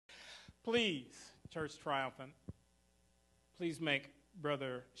Please, Church Triumphant, please make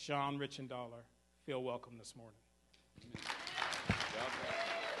Brother Sean Richendaler feel welcome this morning. I'll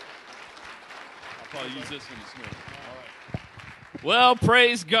probably use this one this morning. All right. Well,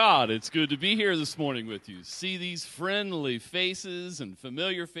 praise God. It's good to be here this morning with you. See these friendly faces and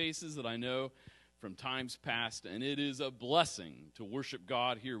familiar faces that I know from times past, and it is a blessing to worship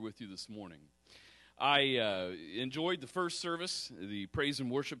God here with you this morning. I enjoyed the first service. The praise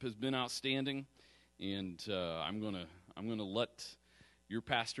and worship has been outstanding, and I'm gonna let your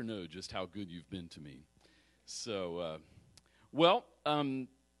pastor know just how good you've been to me. So,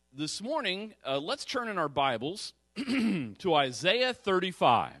 this morning, let's turn in our Bibles to Isaiah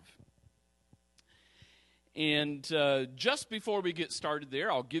 35. And just before we get started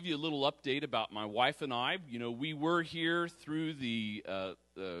there, I'll give you a little update about my wife and I. You know, we were here through the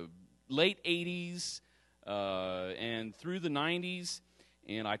late 80s and through the 90s,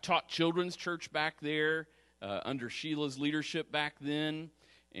 and I taught children's church back there under Sheila's leadership back then,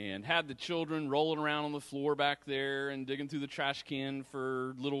 and had the children rolling around on the floor back there and digging through the trash can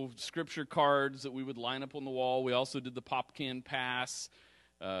for little scripture cards that we would line up on the wall. We also did the pop can pass,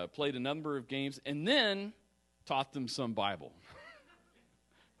 played a number of games, and then taught them some Bible.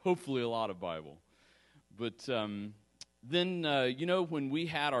 Hopefully a lot of Bible. But then, when we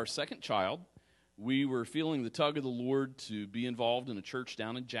had our second child, we were feeling the tug of the Lord to be involved in a church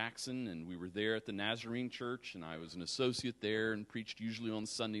down in Jackson, and we were there at the Nazarene Church, and I was an associate there and preached usually on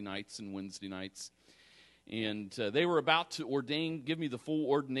Sunday nights and Wednesday nights. And they were about to give me the full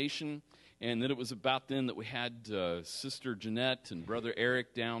ordination, and then it was about then that we had Sister Jeanette and Brother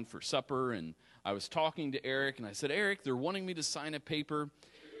Eric down for supper, and I was talking to Eric, and I said, Eric, they're wanting me to sign a paper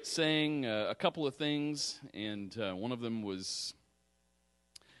saying a couple of things, and one of them was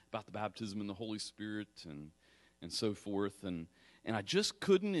about the baptism in the Holy Spirit and so forth, and I just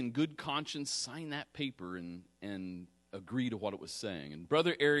couldn't in good conscience sign that paper and agree to what it was saying. And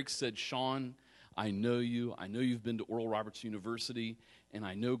Brother Eric said, Sean, I know you've been to Oral Roberts University, and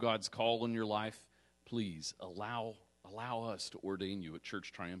I know God's call in your life. Please allow us to ordain you at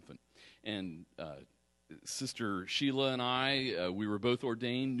Church Triumphant. And Sister Sheila and I, we were both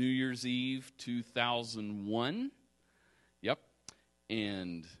ordained New Year's Eve 2001. Yep.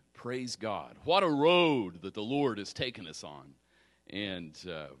 And praise God. What a road that the Lord has taken us on. And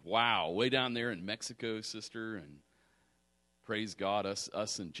wow, way down there in Mexico, sister, and praise God,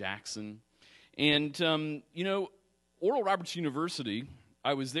 us in Jackson. And, Oral Roberts University,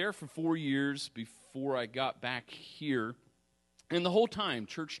 I was there for 4 years before I got back here. And the whole time,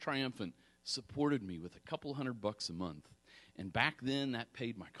 Church Triumphant supported me with a couple $100 a month. And back then, that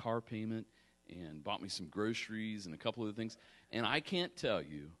paid my car payment and bought me some groceries and a couple other things. And I can't tell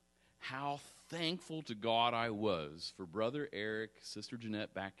you how thankful to God I was for Brother Eric, Sister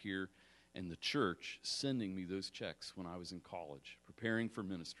Jeanette back here, and the church sending me those checks when I was in college, preparing for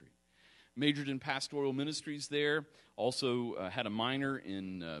ministry. Majored in pastoral ministries there, also had a minor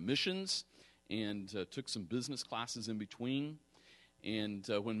in missions, and took some business classes in between. And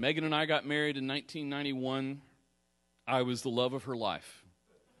when Megan and I got married in 1991, I was the love of her life,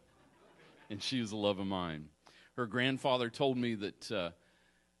 and she was the love of mine. Her grandfather told me that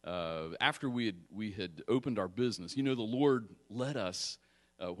after we had opened our business, the Lord led us,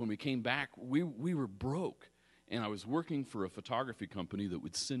 when we came back, we were broke. And I was working for a photography company that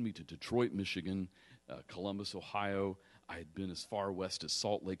would send me to Detroit, Michigan, Columbus, Ohio. I had been as far west as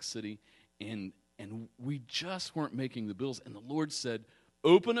Salt Lake City. And we just weren't making the bills. And the Lord said,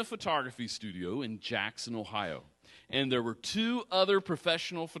 open a photography studio in Jackson, Ohio. And there were 2 other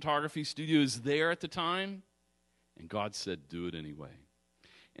professional photography studios there at the time. And God said, do it anyway.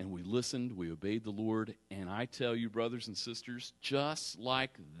 And we listened, we obeyed the Lord. And I tell you, brothers and sisters, just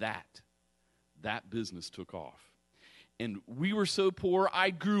like that business took off. And we were so poor.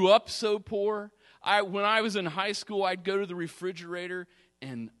 I grew up so poor. When I was in high school, I'd go to the refrigerator,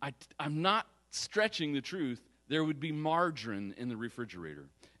 and I'm not stretching the truth. There would be margarine in the refrigerator,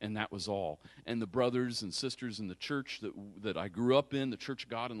 and that was all. And the brothers and sisters in the church that I grew up in, the Church of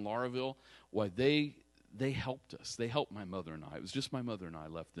God in Lauraville, why they helped us. They helped my mother and I. It was just my mother and I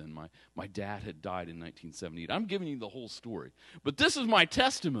left then. My dad had died in 1978. I'm giving you the whole story. But this is my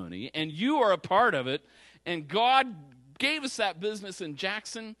testimony, and you are a part of it. And God gave us that business in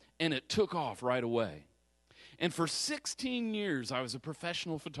Jackson, and it took off right away. And for 16 years, I was a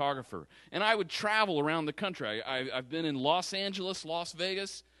professional photographer. And I would travel around the country. I've been in Los Angeles, Las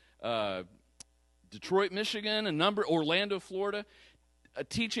Vegas, Detroit, Michigan, Orlando, Florida,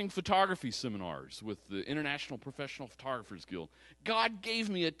 teaching photography seminars with the International Professional Photographers Guild. God gave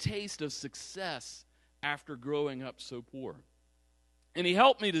me a taste of success after growing up so poor. And he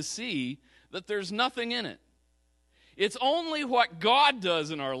helped me to see that there's nothing in it. It's only what God does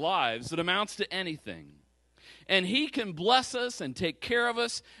in our lives that amounts to anything. And he can bless us and take care of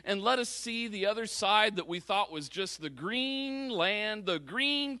us and let us see the other side that we thought was just the green land, the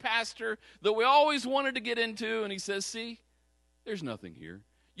green pasture that we always wanted to get into. And he says, see, there's nothing here.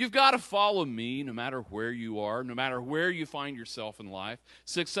 You've got to follow me no matter where you are, no matter where you find yourself in life.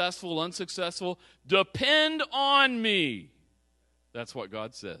 Successful, unsuccessful, depend on me. That's what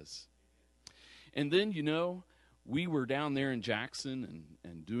God says. And then, we were down there in Jackson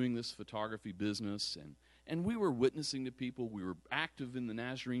and doing this photography business, and we were witnessing to people. We were active in the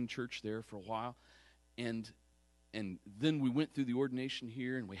Nazarene church there for a while, and then we went through the ordination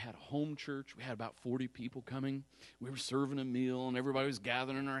here, and we had a home church. We had about 40 people coming. We were serving a meal, and everybody was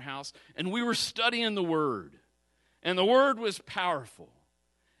gathering in our house, and we were studying the Word, and the Word was powerful,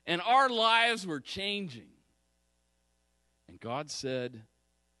 and our lives were changing. And God said,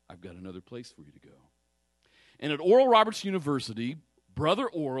 I've got another place for you to go. And at Oral Roberts University, Brother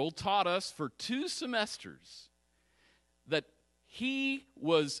Oral taught us for 2 semesters that he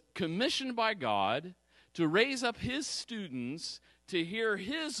was commissioned by God to raise up his students to hear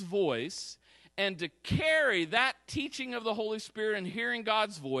his voice and to carry that teaching of the Holy Spirit and hearing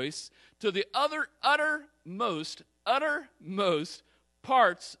God's voice to the uttermost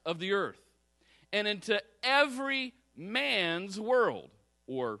parts of the earth and into every man's world,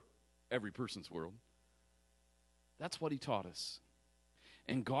 or every person's world. That's what he taught us.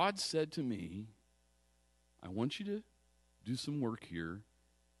 And God said to me, I want you to do some work here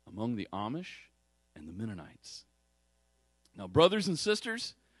among the Amish and the Mennonites. Now, brothers and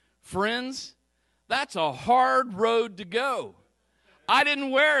sisters, friends, that's a hard road to go. I didn't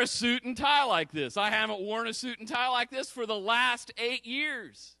wear a suit and tie like this. I haven't worn a suit and tie like this for the last 8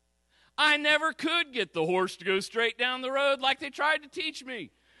 years. I never could get the horse to go straight down the road like they tried to teach me.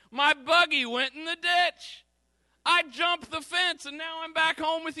 My buggy went in the ditch. I jumped the fence, and now I'm back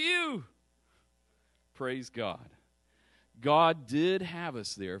home with you. Praise God. God did have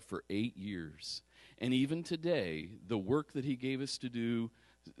us there for 8 years. And even today, the work that he gave us to do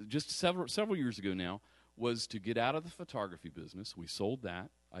just several years ago now was to get out of the photography business. We sold that.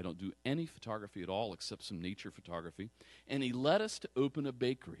 I don't do any photography at all except some nature photography. And he led us to open a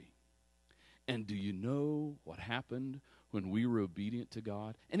bakery. And do you know what happened when we were obedient to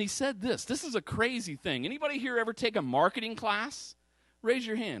God? And he said this is a crazy thing. Anybody here ever take a marketing class? Raise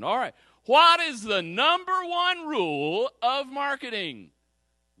your hand. All right. What is the number one rule of marketing?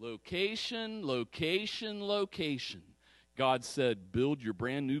 Location, location, location. God said, build your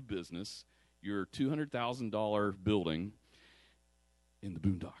brand new business, your $200,000 building in the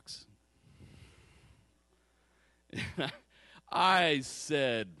boondocks. I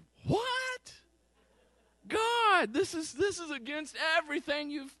said, what? God, this is against everything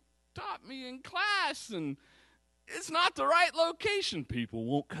you've taught me in class, and it's not the right location. People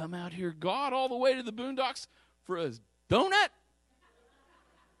won't come out here, God, all the way to the boondocks for a donut.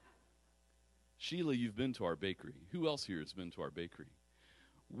 Sheila, you've been to our bakery. Who else here has been to our bakery?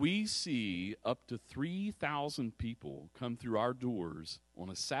 We see up to 3,000 people come through our doors on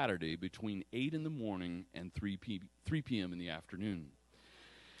a Saturday between 8 in the morning and 3 p.m. in the afternoon.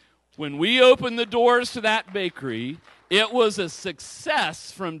 When we opened the doors to that bakery, it was a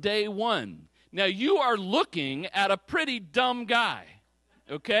success from day one. Now, you are looking at a pretty dumb guy,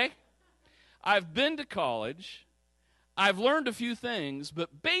 okay? I've been to college. I've learned a few things,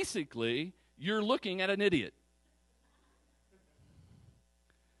 but basically, you're looking at an idiot.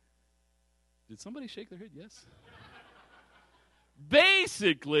 Did somebody shake their head? Yes.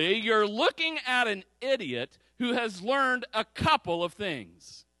 Basically, you're looking at an idiot who has learned a couple of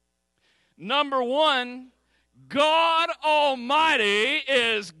things. Number one, God Almighty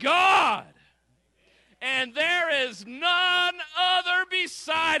is God, and there is none other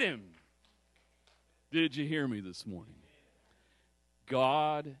beside him. Did you hear me this morning?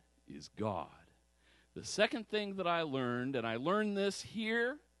 God is God. The second thing that I learned, and I learned this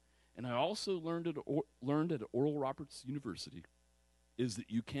here, and I also learned at Oral Roberts University, is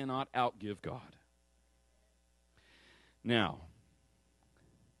that you cannot outgive God. Now,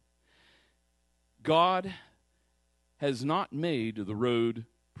 God has not made the road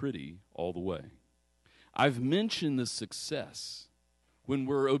pretty all the way. I've mentioned the success. When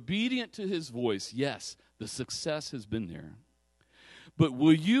we're obedient to his voice, yes, the success has been there. But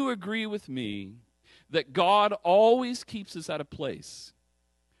will you agree with me that God always keeps us at a place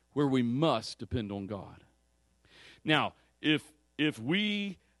where we must depend on God? Now, if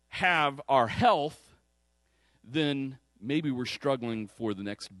we have our health, then maybe we're struggling for the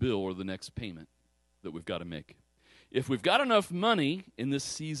next bill or the next payment that we've got to make. If we've got enough money in this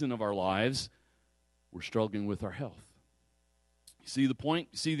season of our lives, we're struggling with our health. You see the point?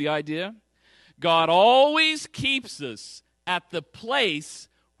 You see the idea? God always keeps us at the place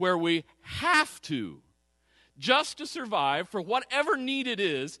where we have to, just to survive for whatever need it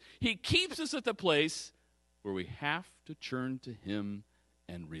is. He keeps us at the place where we have to turn to Him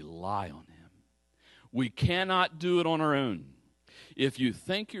and rely on Him. We cannot do it on our own. If you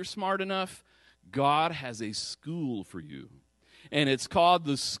think you're smart enough, God has a school for you. And it's called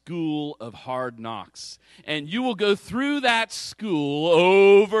the School of Hard Knocks. And you will go through that school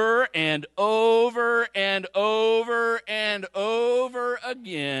over and over and over and over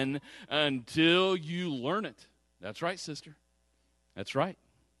again until you learn it. That's right, sister. That's right.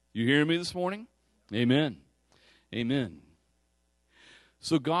 You hearing me this morning? Amen. Amen.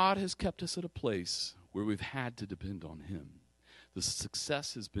 So God has kept us at a place where we've had to depend on Him. The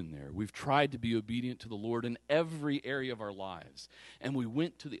success has been there. We've tried to be obedient to the Lord in every area of our lives. And we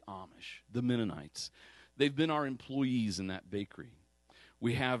went to the Amish, the Mennonites. They've been our employees in that bakery.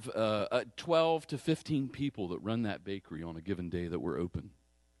 We have 12 to 15 people that run that bakery on a given day that we're open.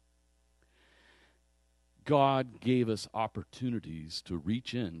 God gave us opportunities to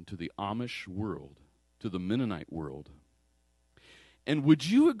reach into the Amish world, to the Mennonite world. And would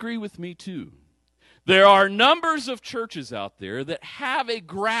you agree with me too? There are numbers of churches out there that have a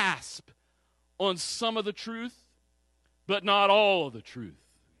grasp on some of the truth, but not all of the truth.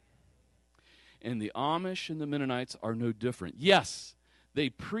 And the Amish and the Mennonites are no different. Yes, they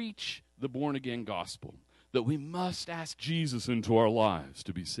preach the born-again gospel, that we must ask Jesus into our lives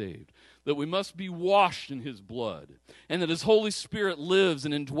to be saved, that we must be washed in His blood, and that His Holy Spirit lives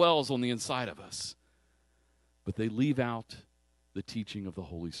and indwells on the inside of us. But they leave out the teaching of the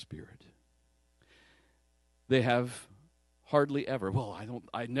Holy Spirit. They have hardly ever,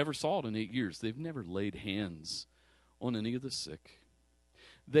 I never saw it in 8 years. They've never laid hands on any of the sick.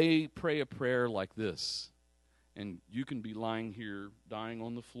 They pray a prayer like this, and you can be lying here, dying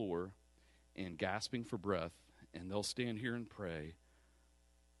on the floor, and gasping for breath, and they'll stand here and pray,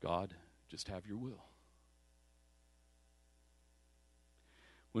 God, just have your will.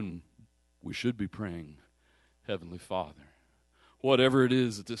 When we should be praying, Heavenly Father, whatever it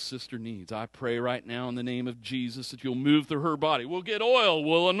is that this sister needs, I pray right now in the name of Jesus that you'll move through her body. We'll get oil,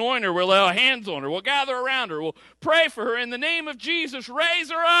 we'll anoint her, we'll lay hands on her, we'll gather around her, we'll pray for her in the name of Jesus.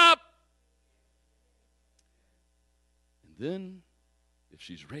 Raise her up. And then, if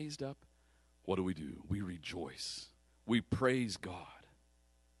she's raised up, what do? We rejoice. We praise God.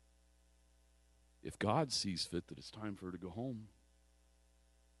 If God sees fit that it's time for her to go home,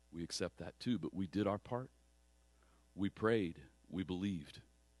 we accept that too, but we did our part. We prayed. We believed.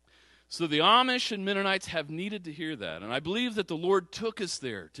 So the Amish and Mennonites have needed to hear that. And I believe that the Lord took us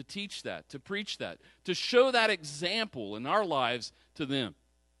there to teach that, to preach that, to show that example in our lives to them.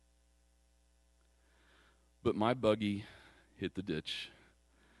 But my buggy hit the ditch.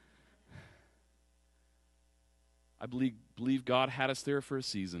 I believe God had us there for a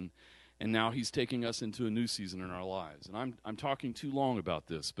season, and now He's taking us into a new season in our lives. And I'm talking too long about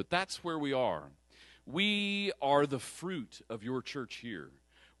this, but that's where we are. We are the fruit of your church here.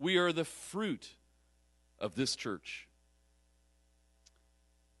 We are the fruit of this church.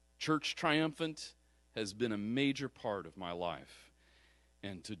 Church Triumphant has been a major part of my life.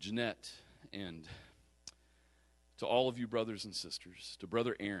 And to Jeanette and to all of you brothers and sisters, to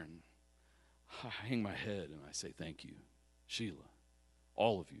Brother Aaron, I hang my head and I say thank you. Sheila,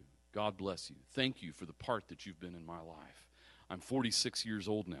 all of you, God bless you. Thank you for the part that you've been in my life. I'm 46 years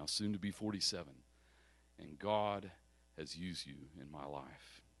old now, soon to be 47. And God has used you in my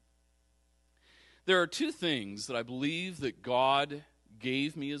life. There are two things that I believe that God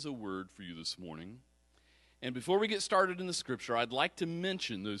gave me as a word for you this morning. And before we get started in the scripture, I'd like to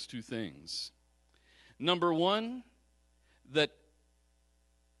mention those two things. Number one, that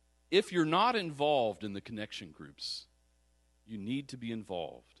if you're not involved in the connection groups, you need to be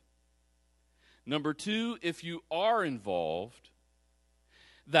involved. Number two, if you are involved,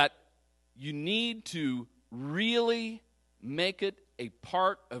 that you need to really make it a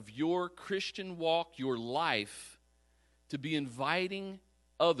part of your Christian walk, your life, to be inviting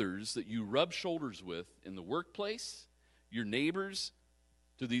others that you rub shoulders with in the workplace, your neighbors,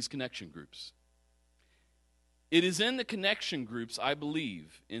 to these connection groups. It is in the connection groups, I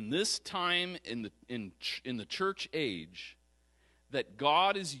believe, in this time in the church age, that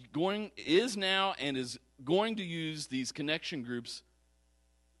God is now and is going to use these connection groups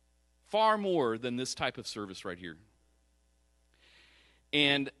far more than this type of service right here.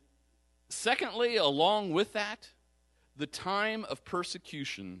 And secondly, along with that, the time of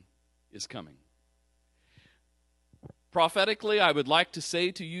persecution is coming. Prophetically, I would like to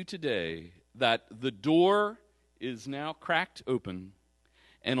say to you today that the door is now cracked open,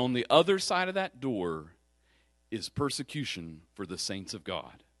 and on the other side of that door is persecution for the saints of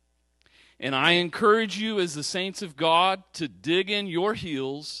God. And I encourage you as the saints of God to dig in your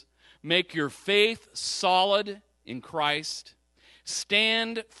heels, make your faith solid in Christ,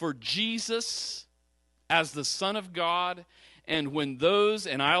 stand for Jesus as the Son of God, and when those,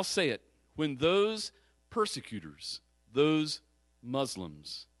 and I'll say it, when those persecutors, those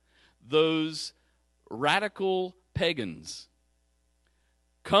Muslims, those radical pagans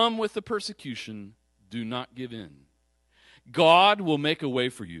come with the persecution, do not give in. God will make a way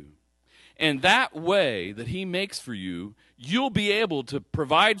for you. And that way that he makes for you, you'll be able to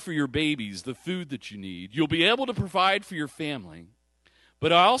provide for your babies the food that you need. You'll be able to provide for your family.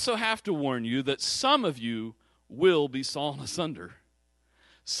 But I also have to warn you that some of you will be sawn asunder.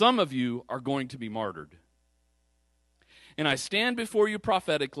 Some of you are going to be martyred. And I stand before you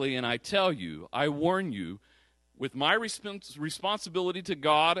prophetically and I tell you, I warn you, with my responsibility to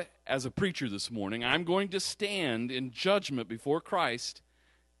God as a preacher this morning, I'm going to stand in judgment before Christ.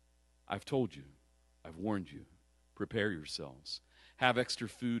 I've told you, I've warned you, prepare yourselves. Have extra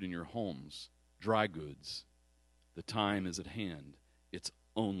food in your homes, dry goods. The time is at hand. It's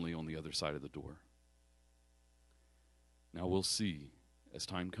only on the other side of the door. Now we'll see as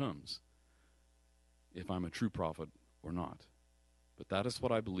time comes if I'm a true prophet or not. But that is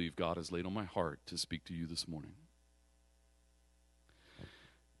what I believe God has laid on my heart to speak to you this morning.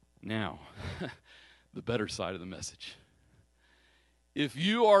 Now, the better side of the message. If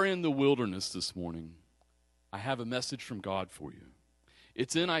you are in the wilderness this morning, I have a message from God for you.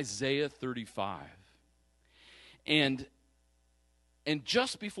 It's in Isaiah 35. And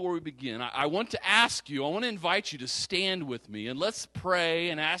just before we begin, I want to ask you, I want to invite you to stand with me, and let's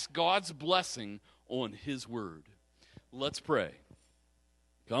pray and ask God's blessing on his word. Let's pray.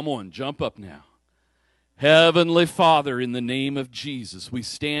 Come on, jump up now. Heavenly Father, in the name of Jesus, we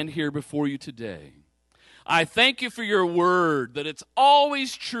stand here before you today. I thank you for your word, that it's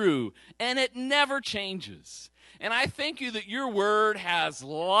always true and it never changes. And I thank you that your word has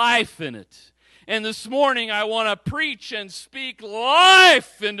life in it. And this morning I want to preach and speak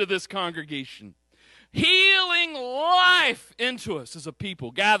life into this congregation. Healing life into us as a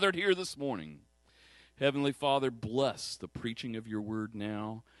people gathered here this morning. Heavenly Father, bless the preaching of your word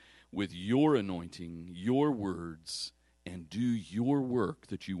now with your anointing, your words, and do your work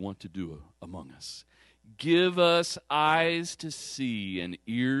that you want to do among us. Give us eyes to see and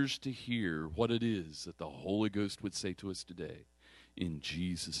ears to hear what it is that the Holy Ghost would say to us today. In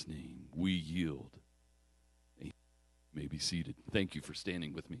Jesus' name, we yield. You may be seated. Thank you for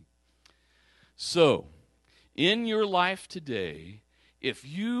standing with me. So, in your life today, if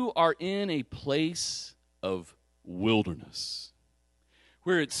you are in a place of wilderness,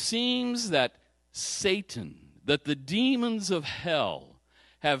 where it seems that Satan, that the demons of hell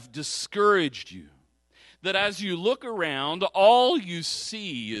have discouraged you, that as you look around, all you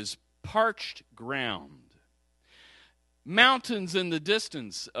see is parched ground, mountains in the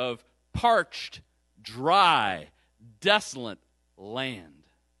distance of parched, dry, desolate land.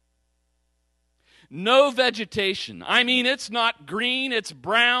 No vegetation. I mean, it's not green, it's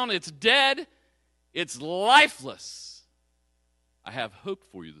brown, it's dead, it's lifeless. I have hope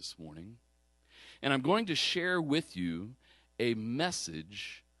for you this morning, and I'm going to share with you a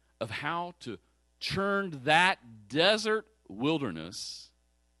message of how to turn that desert wilderness,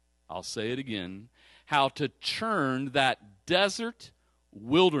 I'll say it again, how to turn that desert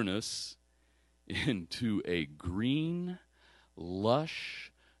wilderness into a green,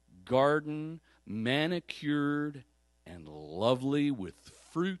 lush garden, manicured and lovely, with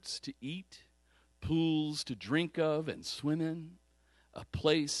fruits to eat, pools to drink of and swim in, a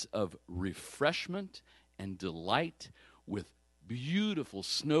place of refreshment and delight with beautiful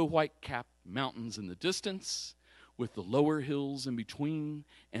snow-white capped mountains in the distance, with the lower hills in between,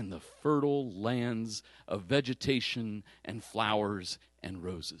 and the fertile lands of vegetation and flowers and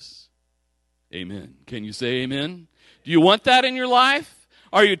roses. Amen. Can you say amen? Do you want that in your life?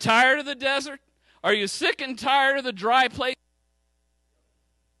 Are you tired of the desert? Are you sick and tired of the dry place?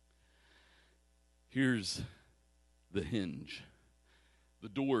 Here's the hinge. The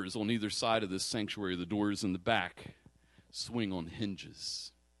doors on either side of this sanctuary, the doors in the back, swing on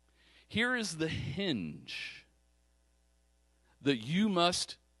hinges. Here is the hinge that you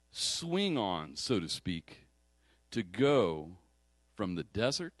must swing on, so to speak, to go from the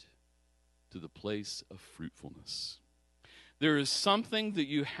desert to the place of fruitfulness. There is something that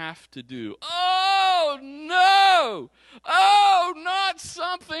you have to do. Oh, no! Oh, not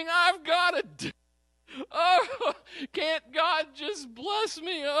something I've got to do. Oh, can't God just bless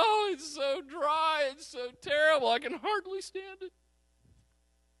me? Oh, it's so dry. It's so terrible. I can hardly stand it.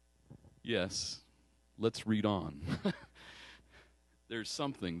 Yes, let's read on. There's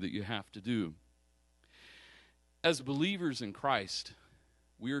something that you have to do. As believers in Christ,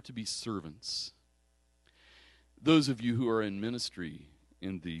 we are to be servants. Those of you who are in ministry,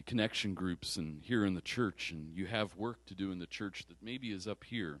 in the connection groups and here in the church, and you have work to do in the church that maybe is up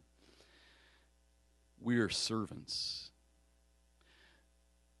here, we are servants.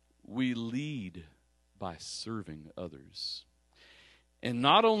 We lead by serving others. And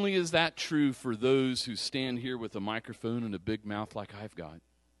not only is that true for those who stand here with a microphone and a big mouth like I've got,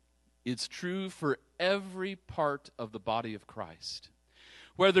 it's true for every part of the body of Christ.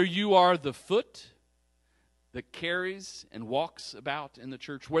 Whether you are the foot that carries and walks about in the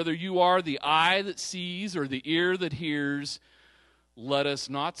church, whether you are the eye that sees or the ear that hears, let us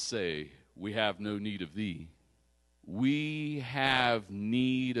not say, we have no need of thee. We have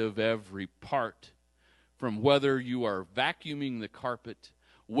need of every part, from whether you are vacuuming the carpet,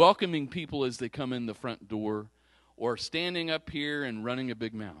 welcoming people as they come in the front door, or standing up here and running a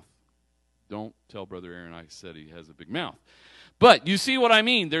big mouth. Don't tell Brother Aaron I said he has a big mouth. But you see what I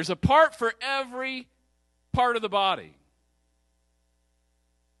mean. There's a part for every part of the body.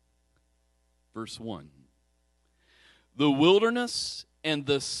 Verse 1. The wilderness and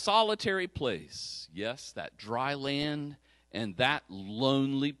the solitary place, yes, that dry land and that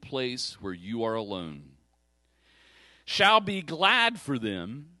lonely place where you are alone, shall be glad for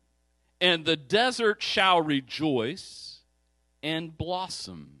them, and the desert shall rejoice and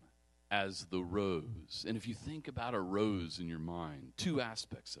blossom as the rose. And if you think about a rose in your mind, two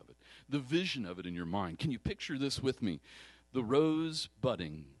aspects of it, the vision of it in your mind. Can you picture this with me? The rose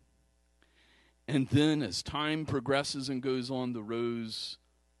budding. And then as time progresses and goes on, the rose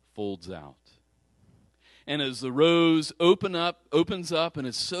folds out. And as the rose opens up, and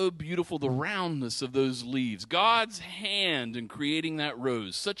it's so beautiful, the roundness of those leaves, God's hand in creating that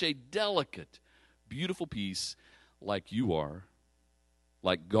rose, such a delicate, beautiful piece like you are,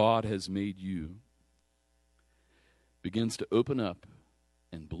 like God has made you, begins to open up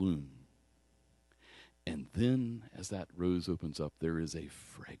and bloom. And then as that rose opens up, there is a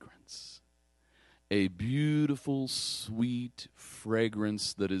fragrance. A beautiful, sweet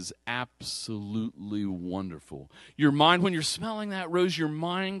fragrance that is absolutely wonderful. Your mind, when you're smelling that rose, your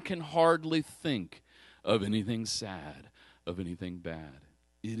mind can hardly think of anything sad, of anything bad.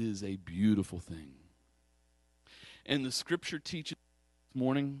 It is a beautiful thing. And the scripture teaches this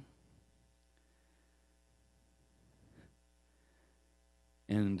morning,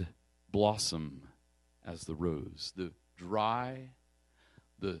 and blossom as the rose. The dry,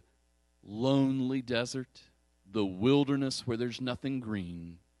 the lonely desert, the wilderness where there's nothing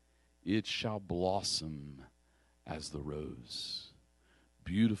green, it shall blossom as the rose.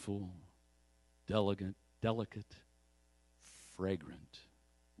 Beautiful, delicate, fragrant,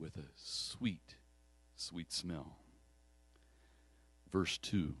 with a sweet, sweet smell. Verse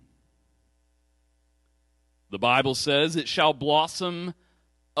 2. The Bible says it shall blossom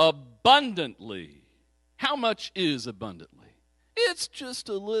abundantly. How much is abundantly? It's just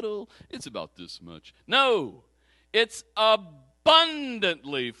a little, it's about this much. No, it's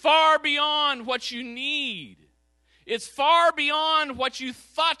abundantly, far beyond what you need. It's far beyond what you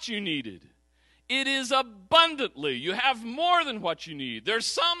thought you needed. It is abundantly. You have more than what you need. There's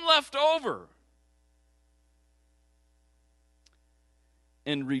some left over.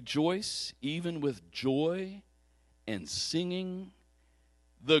 And rejoice even with joy and singing.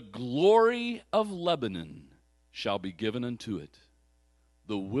 The glory of Lebanon shall be given unto it.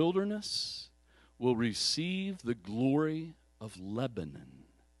 The wilderness will receive the glory of Lebanon.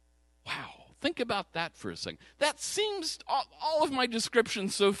 Wow, think about that for a second. That seems, all of my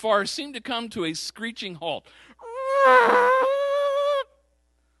descriptions so far seem to come to a screeching halt.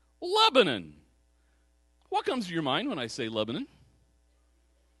 Lebanon. What comes to your mind when I say Lebanon?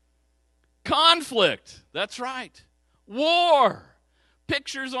 Conflict. That's right. War.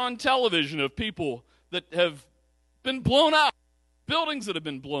 Pictures on television of people that have been blown up. Buildings that have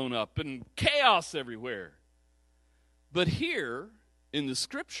been blown up and chaos everywhere. But here in the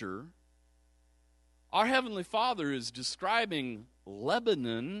scripture, our Heavenly Father is describing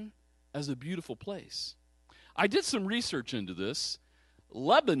Lebanon as a beautiful place. I did some research into this.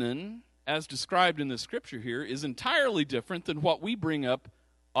 Lebanon, as described in the scripture here, is entirely different than what we bring up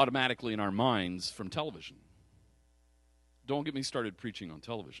automatically in our minds from television. Don't get me started preaching on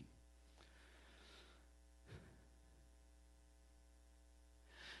television.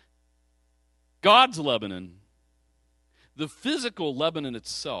 God's Lebanon, the physical Lebanon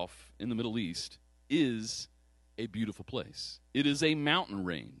itself in the Middle East, is a beautiful place. It is a mountain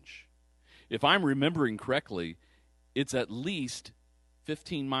range. If I'm remembering correctly, it's at least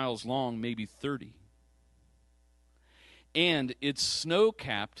 15 miles long, maybe 30. And it's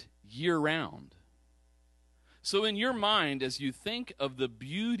snow-capped year-round. So in your mind, as you think of the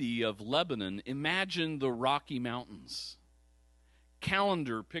beauty of Lebanon, imagine the Rocky Mountains.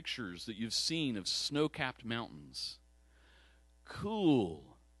 Calendar pictures that you've seen of snow-capped mountains.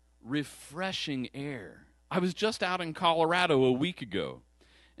 Cool, refreshing air. I was just out in Colorado a week ago,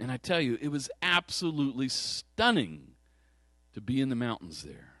 and I tell you, it was absolutely stunning to be in the mountains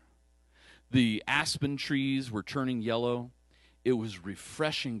there. The aspen trees were turning yellow. It was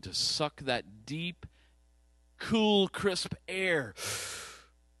refreshing to suck that deep, cool, crisp air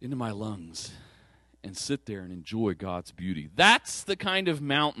into my lungs and sit there and enjoy God's beauty. That's the kind of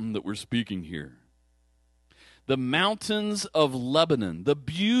mountain that we're speaking here. The mountains of Lebanon, the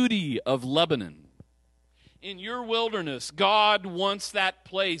beauty of Lebanon. In your wilderness, God wants that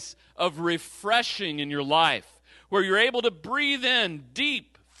place of refreshing in your life, where you're able to breathe in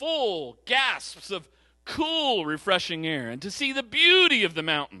deep, full gasps of cool, refreshing air, and to see the beauty of the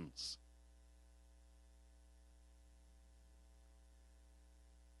mountains.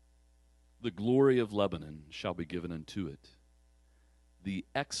 The glory of Lebanon shall be given unto it, the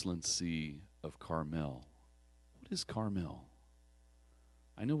excellency of Carmel. What is Carmel?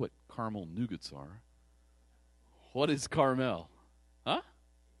 I know what caramel nougats are. What is Carmel? Huh?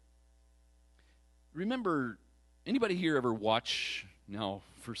 Remember, anybody here ever watch, now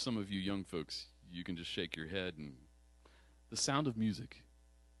for some of you young folks, you can just shake your head, and The Sound of Music.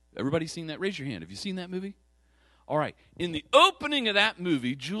 Everybody seen that? Raise your hand. Have you seen that movie? All right. In the opening of that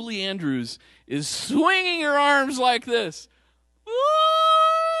movie, Julie Andrews is swinging her arms like this. Ooh,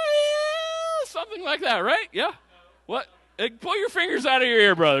 yeah, something like that, right? Yeah. What? Hey, pull your fingers out of your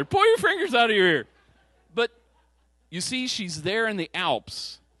ear, brother. Pull your fingers out of your ear. But you see, she's there in the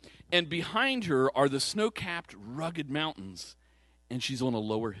Alps, and behind her are the snow-capped, rugged mountains, and she's on a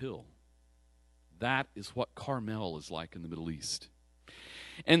lower hill. That is what Carmel is like in the Middle East.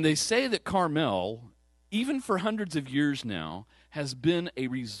 And they say that Carmel, even for hundreds of years now, has been a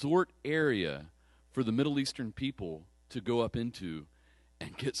resort area for the Middle Eastern people to go up into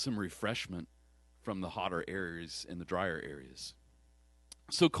and get some refreshment from the hotter areas and the drier areas.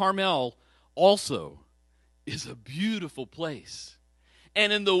 So Carmel also is a beautiful place.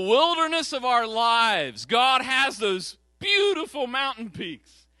 And in the wilderness of our lives, God has those beautiful mountain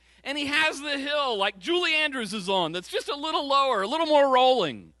peaks. And he has the hill like Julie Andrews is on that's just a little lower, a little more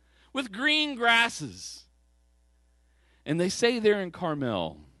rolling, with green grasses. And they say there in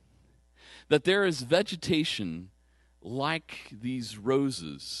Carmel that there is vegetation like these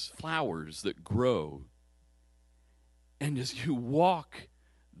roses, flowers that grow. And as you walk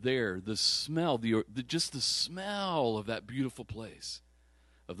there, the smell, just the smell of that beautiful place,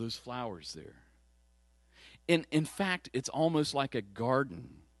 of those flowers there. And in fact, it's almost like a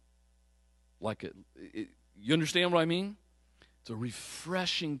garden. You understand what I mean? It's a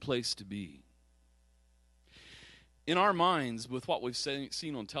refreshing place to be. In our minds, with what we've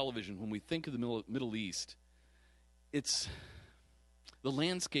seen on television, when we think of the Middle East, the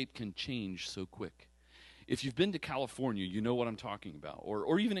landscape can change so quick. If you've been to California, you know what I'm talking about.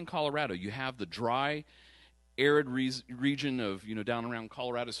 Or even in Colorado, you have the dry, arid region of, down around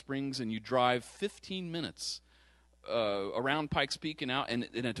Colorado Springs, and you drive 15 minutes around Pikes Peak and out, and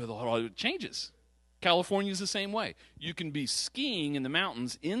it changes. California is the same way. You can be skiing in the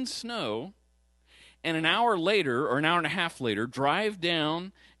mountains in snow, and an hour later, or an hour and a half later, drive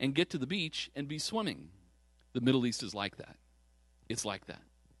down and get to the beach and be swimming. The Middle East is like that. It's like that.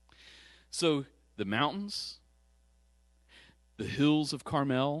 So the mountains, the hills of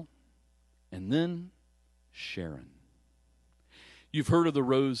Carmel, and then Sharon. You've heard of the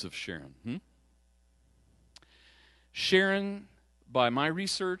Rose of Sharon. Sharon, by my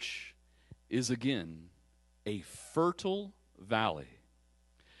research, is again a fertile valley.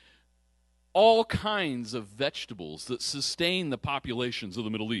 All kinds of vegetables that sustain the populations of the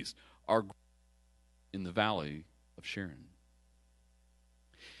Middle East are in the valley of Sharon.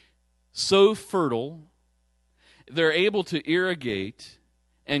 So fertile, they're able to irrigate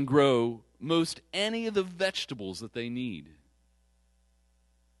and grow most any of the vegetables that they need.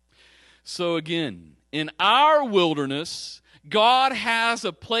 So again, in our wilderness, God has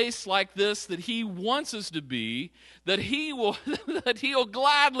a place like this that he wants us to be, that he'll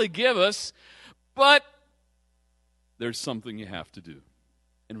gladly give us, but there's something you have to do.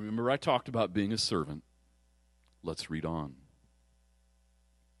 And remember, I talked about being a servant. Let's read on.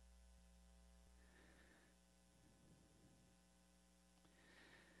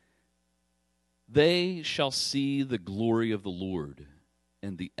 They shall see the glory of the Lord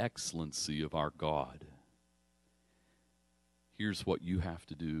and the excellency of our God. Here's what you have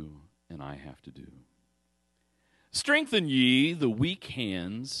to do and I have to do. Strengthen ye the weak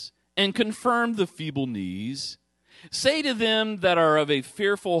hands, and confirm the feeble knees. Say to them that are of a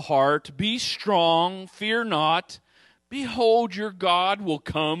fearful heart, Be strong, fear not. Behold, your God will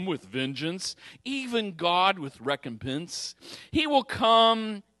come with vengeance, even God with recompense. He will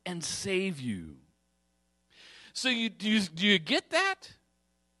come and save you. So do you get that?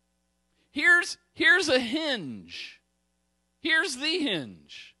 Here's a hinge. Here's the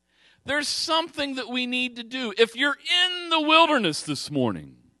hinge. There's something that we need to do. If you're in the wilderness this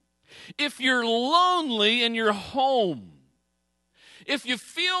morning, if you're lonely in your home, if you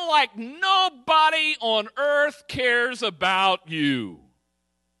feel like nobody on earth cares about you,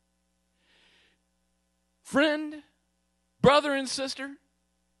 friend, brother and sister,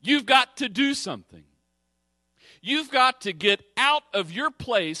 you've got to do something. You've got to get out of your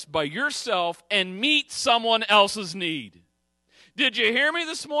place by yourself and meet someone else's need. Did you hear me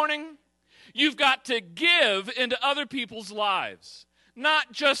this morning? You've got to give into other people's lives,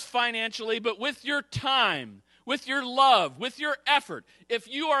 not just financially, but with your time, with your love, with your effort. If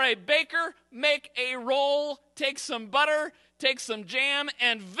you are a baker, make a roll, take some butter, take some jam,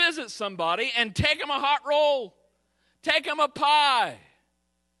 and visit somebody and take them a hot roll. Take them a pie.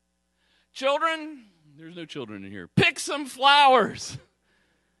 Children, there's no children in here. Pick some flowers.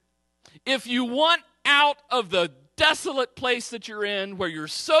 If you want out of the desolate place that you're in, where you're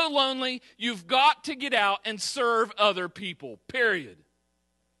so lonely, you've got to get out and serve other people, period.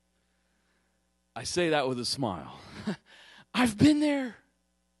 I say that with a smile. I've been there.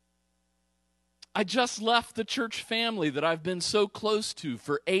 I just left the church family that I've been so close to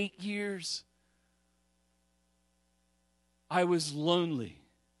for 8 years. I was lonely.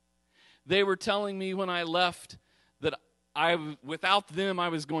 They were telling me when I left that without them I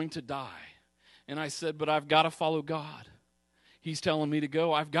was going to die. And I said, but I've got to follow God. He's telling me to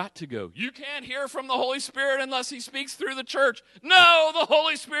go. I've got to go. You can't hear from the Holy Spirit unless He speaks through the church. No, the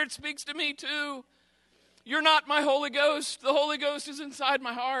Holy Spirit speaks to me too. You're not my Holy Ghost. The Holy Ghost is inside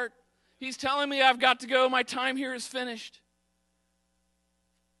my heart. He's telling me I've got to go. My time here is finished.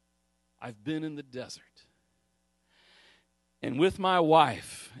 I've been in the desert. And with my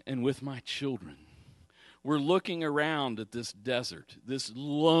wife and with my children, we're looking around at this desert, this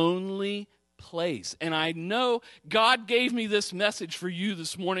lonely place. And I know God gave me this message for you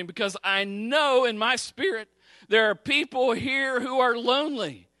this morning because I know in my spirit there are people here who are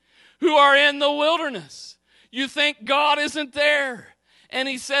lonely, who are in the wilderness. You think God isn't there. And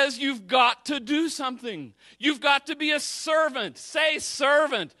He says you've got to do something. You've got to be a servant. Say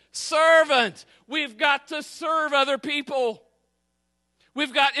servant. Servant. We've got to serve other people.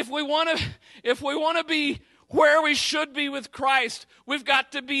 We've got, if we want to be where we should be with Christ, we've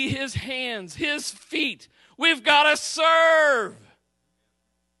got to be His hands, His feet. We've got to serve.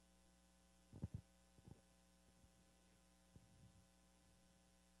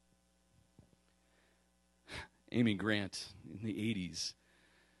 Amy Grant in the 80s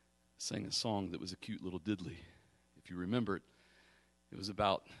sang a song that was a cute little diddly. If you remember it, it was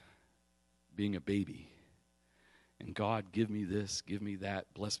about being a baby. And God, give me this, give me that,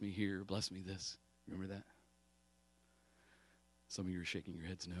 bless me here, bless me this. Remember that? Some of you are shaking your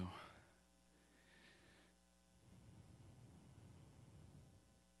heads no.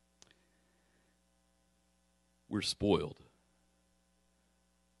 We're spoiled.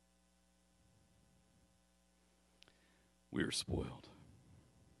 We're spoiled.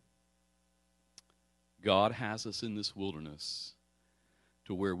 God has us in this wilderness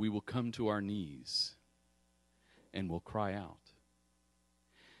to where we will come to our knees and we'll cry out.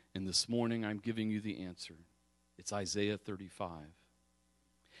 And this morning I'm giving you the answer. It's Isaiah 35.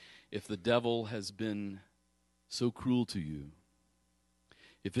 If the devil has been so cruel to you,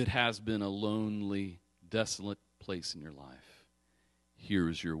 if it has been a lonely, desolate place in your life, here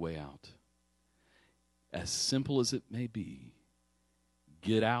is your way out. As simple as it may be,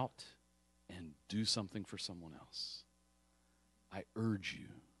 get out and do something for someone else. I urge you.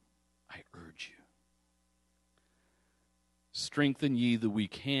 I urge you. Strengthen ye the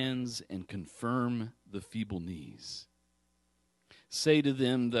weak hands and confirm the feeble knees. Say to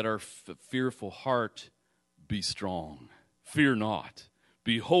them that are fearful heart, be strong. Fear not.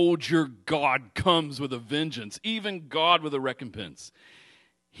 Behold, your God comes with a vengeance, even God with a recompense.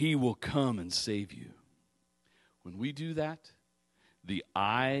 He will come and save you. When we do that, the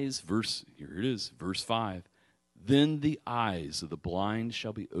eyes, here it is, verse 5, then the eyes of the blind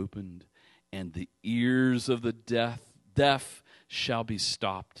shall be opened, and the ears of the deaf shall be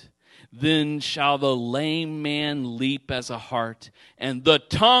stopped, Then shall the lame man leap as a hart, and the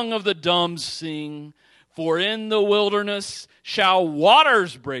tongue of the dumb sing. For in the wilderness shall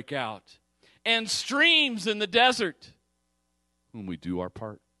waters break out, and streams in the desert. When we do our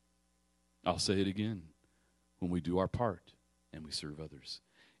part. I'll say it again. When we do our part and we serve others.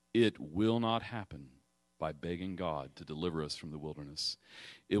 It will not happen by begging God to deliver us from the wilderness.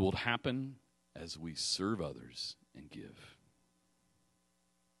 It will happen as we serve others and give.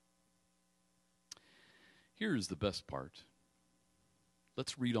 Here's the best part.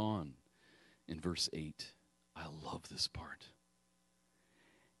 Let's read on in verse 8. I love this part.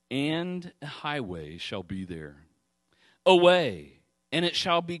 And a highway shall be there, a way, and it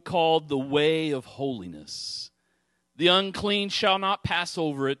shall be called the way of holiness. The unclean shall not pass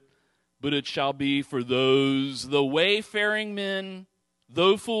over it, but it shall be for those, the wayfaring men,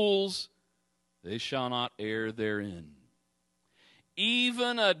 though fools, they shall not err therein.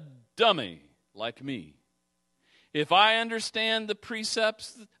 Even a dummy like me, if I understand the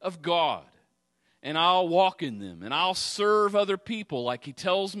precepts of God, and I'll walk in them, and I'll serve other people like He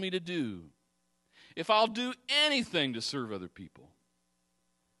tells me to do, if I'll do anything to serve other people,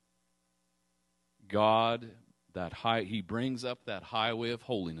 God, He brings up that highway of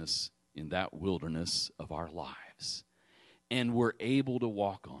holiness in that wilderness of our lives. And we're able to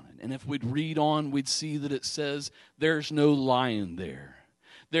walk on it. And if we'd read on, we'd see that it says there's no lion there.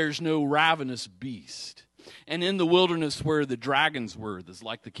 There's no ravenous beast. And in the wilderness where the dragons were,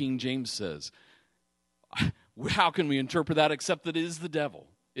 like the King James says, how can we interpret that except that it is the devil?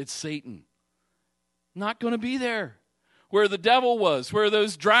 It's Satan. Not going to be there. Where the devil was, where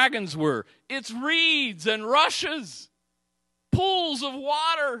those dragons were, it's reeds and rushes, pools of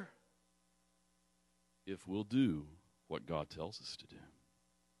water. If we'll do what God tells us to do.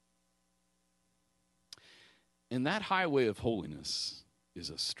 And that highway of holiness is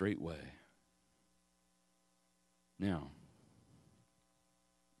a straight way. Now,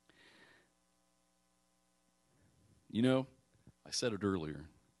 you know, I said it earlier.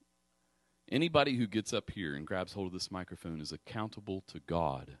 Anybody who gets up here and grabs hold of this microphone is accountable to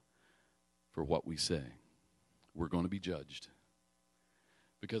God for what we say. We're going to be judged.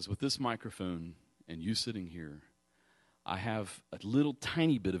 Because with this microphone and you sitting here, I have a little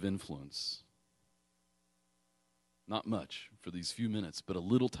tiny bit of influence. Not much for these few minutes, but a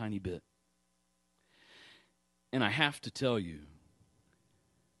little tiny bit. And I have to tell you,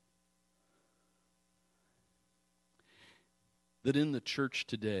 that in the church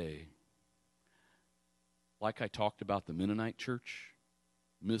today, like I talked about the Mennonite church,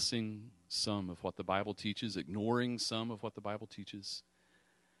 missing some of what the Bible teaches, ignoring some of what the Bible teaches,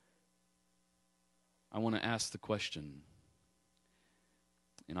 I want to ask the question,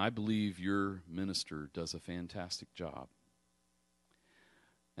 and I believe your minister does a fantastic job.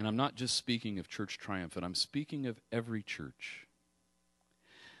 And I'm not just speaking of Church Triumphant, I'm speaking of every church.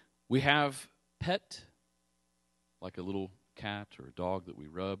 We have pet, like a little cat or a dog that we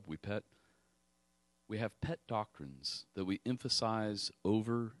rub, we pet. We have pet doctrines that we emphasize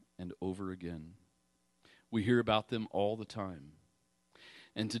over and over again. We hear about them all the time.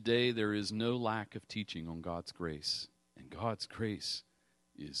 And today there is no lack of teaching on God's grace. And God's grace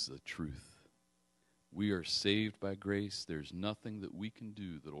is the truth. We are saved by grace. There's nothing that we can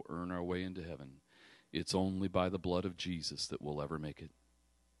do that will earn our way into heaven. It's only by the blood of Jesus that we'll ever make it.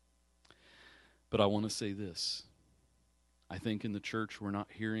 But I want to say this. I think in the church we're not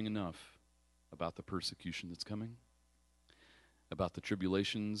hearing enough about the persecution that's coming, about the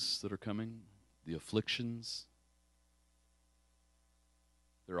tribulations that are coming, the afflictions.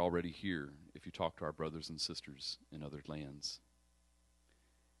 They're already here if you talk to our brothers and sisters in other lands.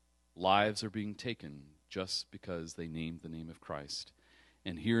 Lives are being taken just because they named the name of Christ.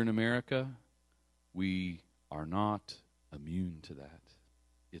 And here in America, we are not immune to that.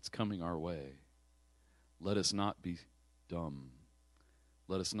 It's coming our way. Let us not be dumb.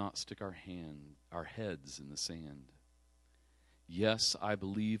 Let us not stick our heads in the sand. Yes, I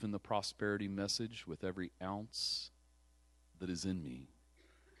believe in the prosperity message with every ounce that is in me.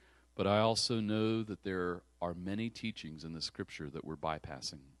 But I also know that there are many teachings in the Scripture that we're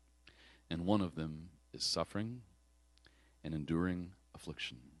bypassing. And one of them is suffering and enduring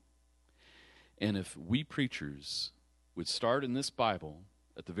affliction. And if we preachers would start in this Bible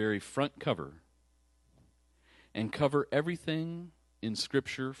at the very front cover and cover everything in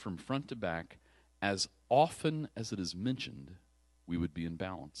Scripture from front to back as often as it is mentioned, we would be in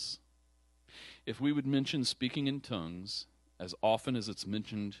balance. If we would mention speaking in tongues as often as it's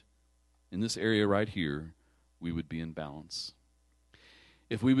mentioned in this area right here, we would be in balance.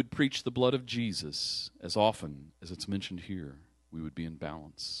 If we would preach the blood of Jesus as often as it's mentioned here, we would be in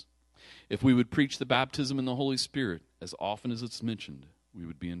balance. If we would preach the baptism in the Holy Spirit as often as it's mentioned, we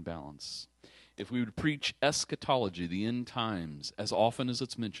would be in balance. If we would preach eschatology, the end times, as often as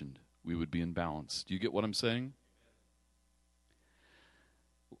it's mentioned, we would be in balance. Do you get what I'm saying?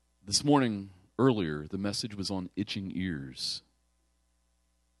 This morning, earlier, the message was on itching ears,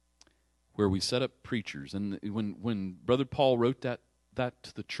 where we set up preachers. And when Brother Paul wrote that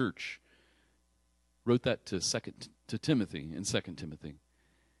to the church, wrote that to Timothy in 2 Timothy,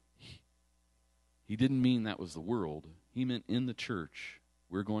 he didn't mean that was the world. He meant in the church,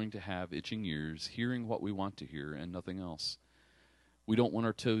 we're going to have itching ears, hearing what we want to hear and nothing else. We don't want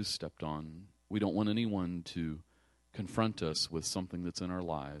our toes stepped on. We don't want anyone to confront us with something that's in our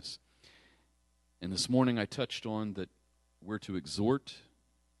lives. And this morning I touched on that we're to exhort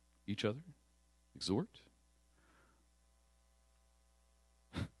each other. Exhort?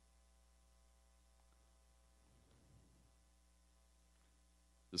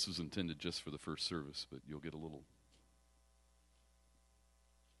 This was intended just for the first service, but you'll get a little.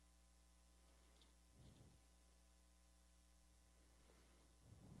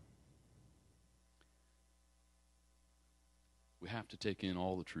 We have to take in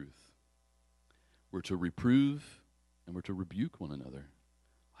all the truth. We're to reprove and we're to rebuke one another.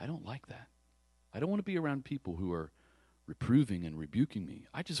 I don't like that. I don't want to be around people who are reproving and rebuking me.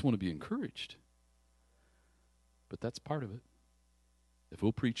 I just want to be encouraged. But that's part of it. If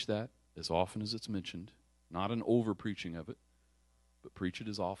we'll preach that as often as it's mentioned, not an over-preaching of it, but preach it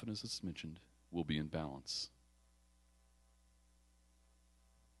as often as it's mentioned, we'll be in balance.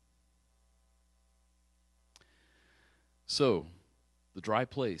 So, the dry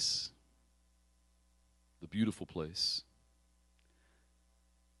place, the beautiful place,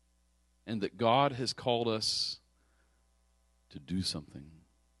 and that God has called us to do something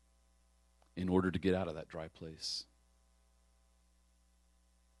in order to get out of that dry place.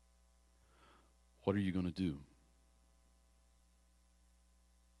 What are you going to do?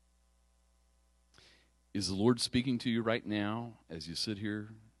 Is the Lord speaking to you right now as you sit here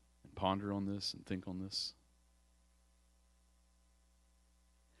and ponder on this and think on this?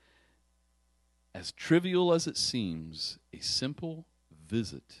 As trivial as it seems, a simple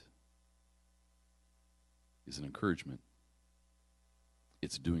visit is an encouragement.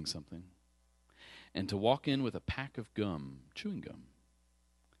 It's doing something. And to walk in with a pack of gum, chewing gum,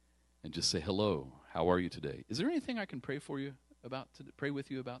 and just say, hello, how are you today? Is there anything I can pray for you about, pray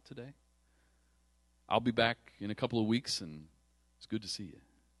with you about today? I'll be back in a couple of weeks, and it's good to see you.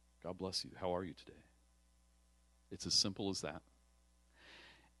 God bless you. How are you today? It's as simple as that.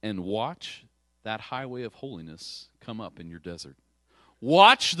 And watch that highway of holiness come up in your desert.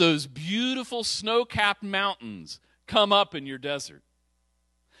 Watch those beautiful snow-capped mountains come up in your desert.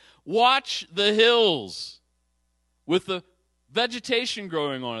 Watch the hills with the vegetation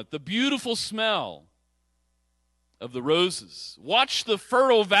growing on it, the beautiful smell of the roses. Watch the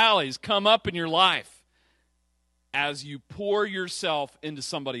fertile valleys come up in your life as you pour yourself into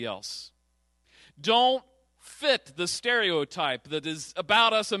somebody else. Don't fit the stereotype that is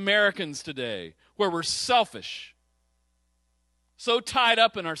about us Americans today, where we're selfish, so tied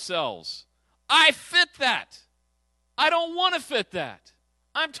up in ourselves. I fit that. I don't want to fit that.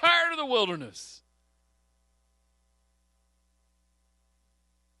 I'm tired of the wilderness.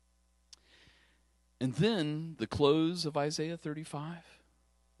 And then the close of Isaiah 35,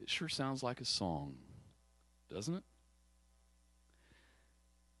 it sure sounds like a song, doesn't it?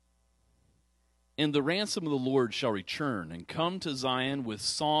 And the ransom of the Lord shall return and come to Zion with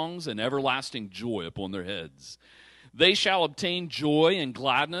songs and everlasting joy upon their heads. They shall obtain joy and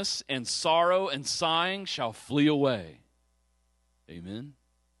gladness, and sorrow and sighing shall flee away. Amen.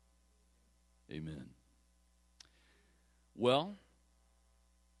 Amen. Well,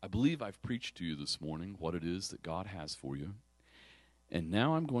 I believe I've preached to you this morning what it is that God has for you. And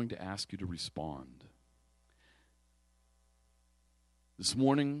now I'm going to ask you to respond. This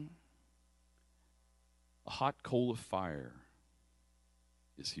morning, a hot coal of fire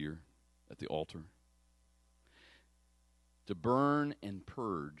is here at the altar to burn and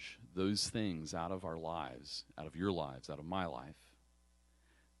purge those things out of our lives, out of your lives, out of my life,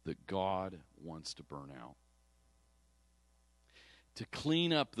 that God wants to burn out. To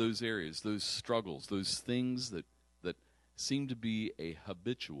clean up those areas, those struggles, those things that seem to be a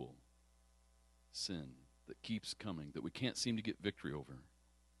habitual sin that keeps coming, that we can't seem to get victory over.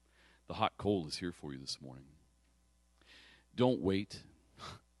 The hot coal is here for you this morning. Don't wait.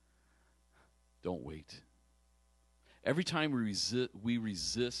 Don't wait. Every time we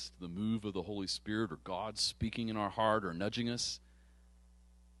resist the move of the Holy Spirit or God speaking in our heart or nudging us,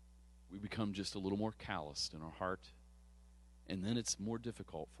 we become just a little more calloused in our heart, And then it's more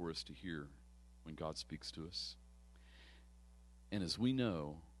difficult for us to hear when God speaks to us. And as we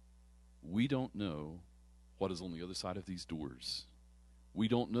know, we don't know what is on the other side of these doors. We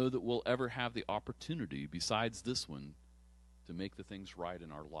don't know that we'll ever have the opportunity, besides this one, to make the things right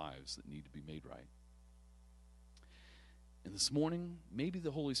in our lives that need to be made right. And this morning, maybe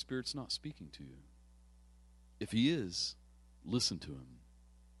the Holy Spirit's not speaking to you. If He is, listen to Him.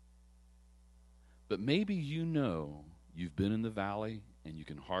 But maybe you know you've been in the valley and you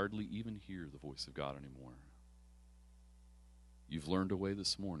can hardly even hear the voice of God anymore. You've learned a way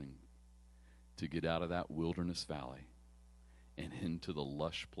this morning to get out of that wilderness valley and into the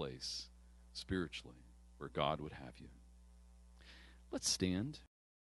lush place spiritually where God would have you. Let's stand.